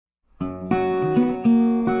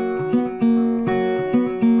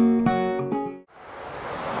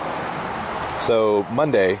So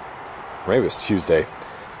Monday, maybe it was Tuesday,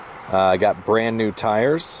 I got brand new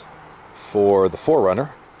tires for the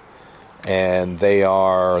 4Runner, and they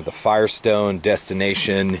are the Firestone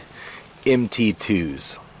Destination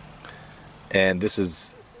MT2s. And this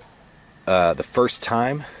is the first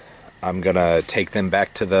time I'm gonna take them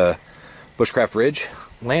back to the Bushcraft Ridge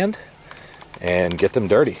land and get them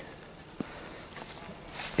dirty.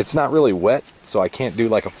 It's not really wet, so I can't do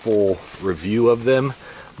like a full review of them,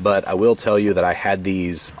 but I will tell you that I had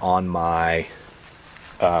these on my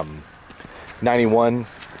 91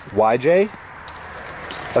 YJ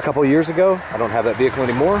a couple years ago. I don't have that vehicle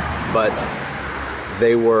anymore, but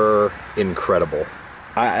they were incredible.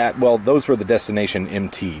 Well, those were the Destination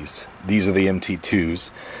MTs. These are the MT2s,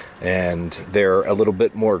 and they're a little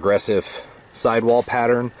bit more aggressive sidewall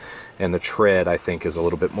pattern, and the tread I think is a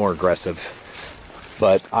little bit more aggressive.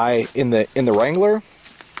 But in the Wrangler,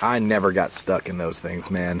 I never got stuck in those things,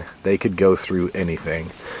 man. They could go through anything.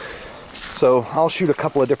 So I'll shoot a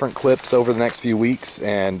couple of different clips over the next few weeks,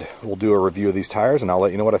 and we'll do a review of these tires, and I'll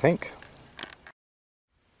let you know what I think.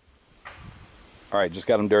 All right, just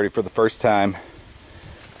got them dirty for the first time.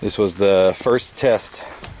 This was the first test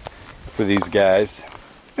for these guys.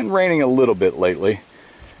 It's been raining a little bit lately.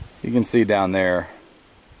 You can see down there.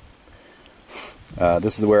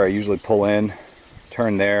 This is where I usually pull in,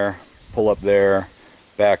 turn there, pull up there,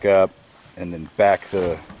 back up, and then back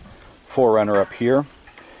the 4Runner up here.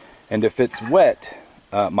 And if it's wet,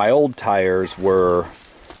 my old tires were,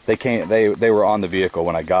 they were on the vehicle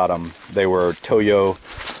when I got them. They were Toyo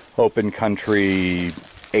Open Country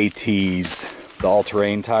ATs, the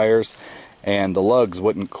all-terrain tires, and the lugs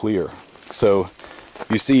wouldn't clear. So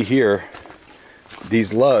you see here,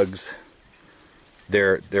 these lugs,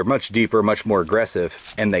 they're much deeper, much more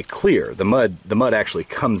aggressive, and they clear. The mud actually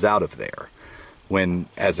comes out of there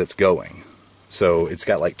as it's going. So it's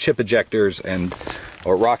got like chip ejectors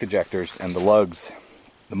or rock ejectors, and the lugs,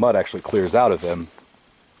 the mud actually clears out of them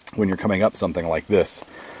when you're coming up something like this.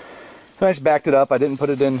 So I just backed it up. I didn't put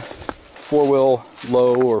it in 4-wheel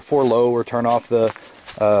low or 4-low or turn off the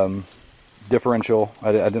differential.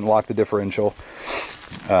 I didn't lock the differential.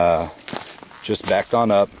 Just backed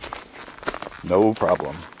on up. No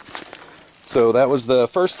problem. So that was the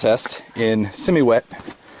first test in semi-wet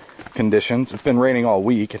conditions. It's been raining all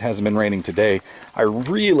week. It hasn't been raining today. I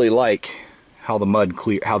really like how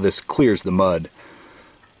this clears the mud.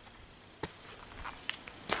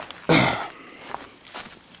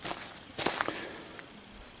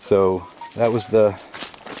 So that was the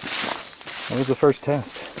first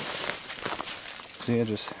test. See,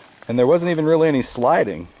 and there wasn't even really any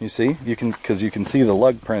sliding. You see, because you can see the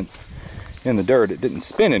lug prints in the dirt. It didn't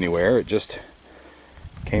spin anywhere. It just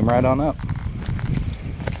came right on up.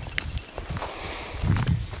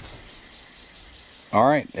 All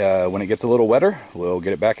right, when it gets a little wetter, we'll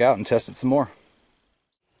get it back out and test it some more.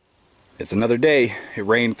 It's another day. It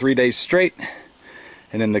rained 3 days straight,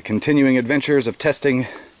 and in the continuing adventures of testing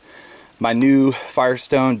my new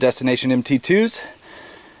Firestone Destination MT2s,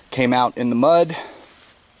 came out in the mud,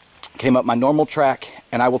 came up my normal track,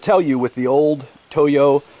 and I will tell you, with the old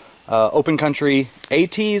Toyo Open Country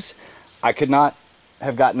ATs, I could not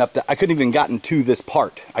have gotten up I couldn't even gotten to this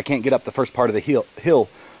part. I can't get up the first part of the hill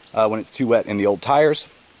when it's too wet in the old tires.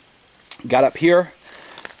 Got up here.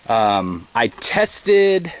 I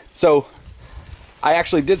tested, so I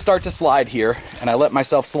actually did start to slide here, and I let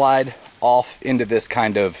myself slide off into this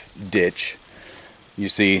kind of ditch. You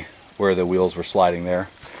see where the wheels were sliding there,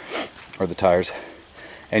 or the tires,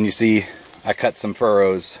 and you see I cut some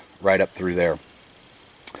furrows right up through there.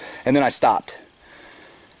 And then I stopped,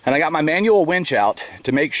 and I got my manual winch out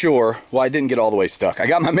to make sure, well, I didn't get all the way stuck. I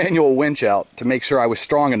got my manual winch out to make sure I was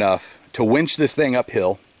strong enough to winch this thing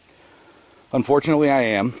uphill. Unfortunately I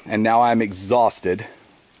am, and now I'm exhausted.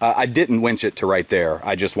 I didn't winch it to right there.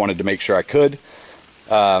 I just wanted to make sure I could.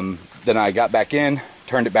 Then I got back in,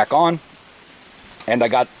 turned it back on, and I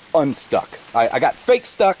got unstuck. I got fake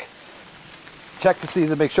stuck, checked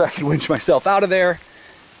to make sure I could winch myself out of there,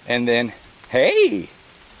 and then, hey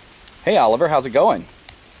Oliver, how's it going?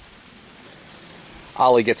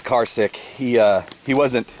 Ollie gets car sick. He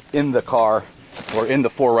wasn't in the car or in the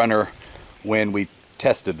 4Runner when we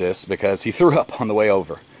tested this because he threw up on the way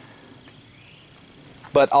over.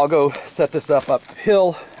 But I'll go set this up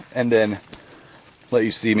uphill and then let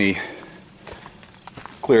you see me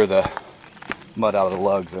clear the mud out of the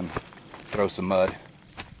lugs and throw some mud.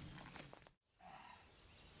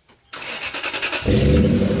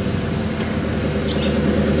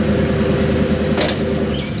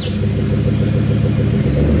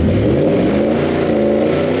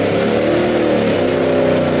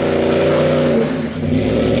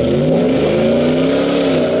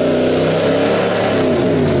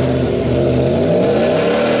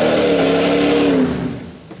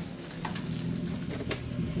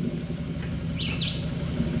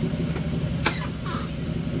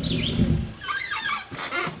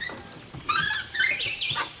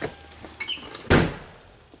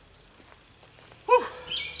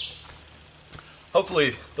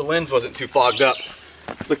 Hopefully the lens wasn't too fogged up.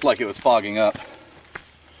 Looked like it was fogging up.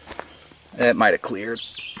 It might have cleared.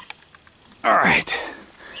 All right.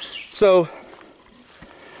 So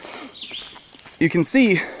you can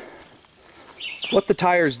see what the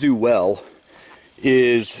tires do well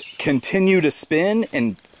is continue to spin,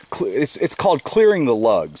 and it's called clearing the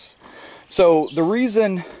lugs. So the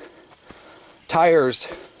reason tires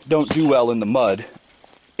don't do well in the mud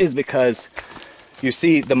is because you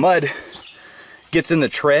see the mud gets in the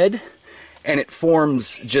tread and it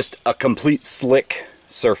forms just a complete slick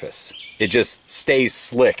surface. It just stays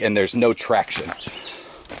slick and there's no traction.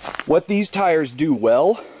 What these tires do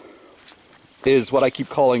well is what I keep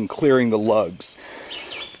calling clearing the lugs.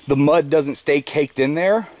 The mud doesn't stay caked in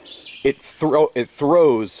there. It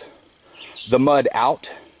throws the mud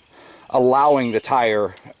out, allowing the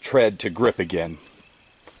tire tread to grip again.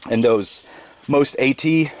 And those most AT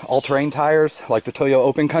all-terrain tires, like the Toyo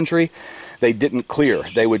Open Country, they didn't clear.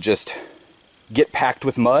 They would just get packed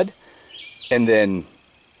with mud and then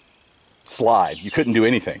slide. You couldn't do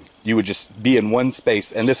anything. You would just be in one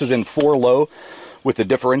space. And this is in 4 low with the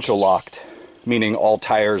differential locked, meaning all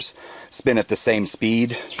tires spin at the same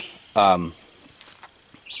speed. The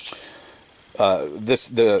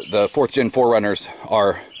 4th gen 4Runners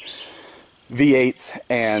are V8s,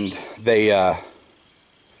 and they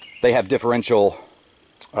have differential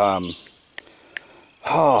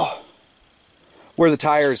where the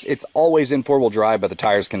tires, it's always in 4-wheel drive, but the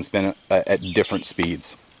tires can spin at different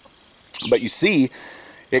speeds. But you see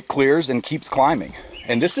it clears and keeps climbing,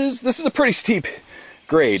 and this is a pretty steep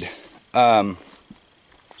grade.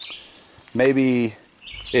 Maybe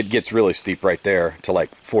it gets really steep right there to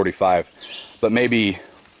like 45, but maybe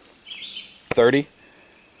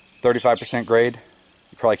 35% grade.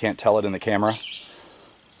 You probably can't tell it in the camera.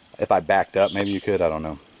 If I backed up, maybe you could, I don't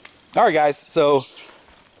know. All right, guys, so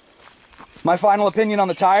my final opinion on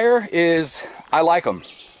the tire is I like them.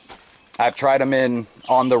 I've tried them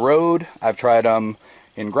on the road, I've tried them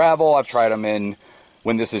in gravel, I've tried them in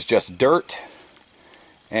when this is just dirt,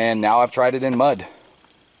 and now I've tried it in mud.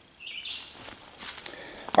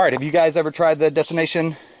 All right, have you guys ever tried the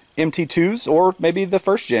Destination MT2s or maybe the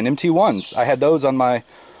 1st gen MT1s? I had those on my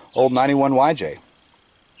old 91 YJ.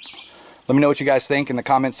 Let me know what you guys think in the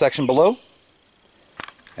comments section below.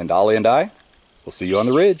 And Ollie and I will see you on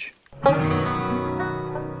the ridge.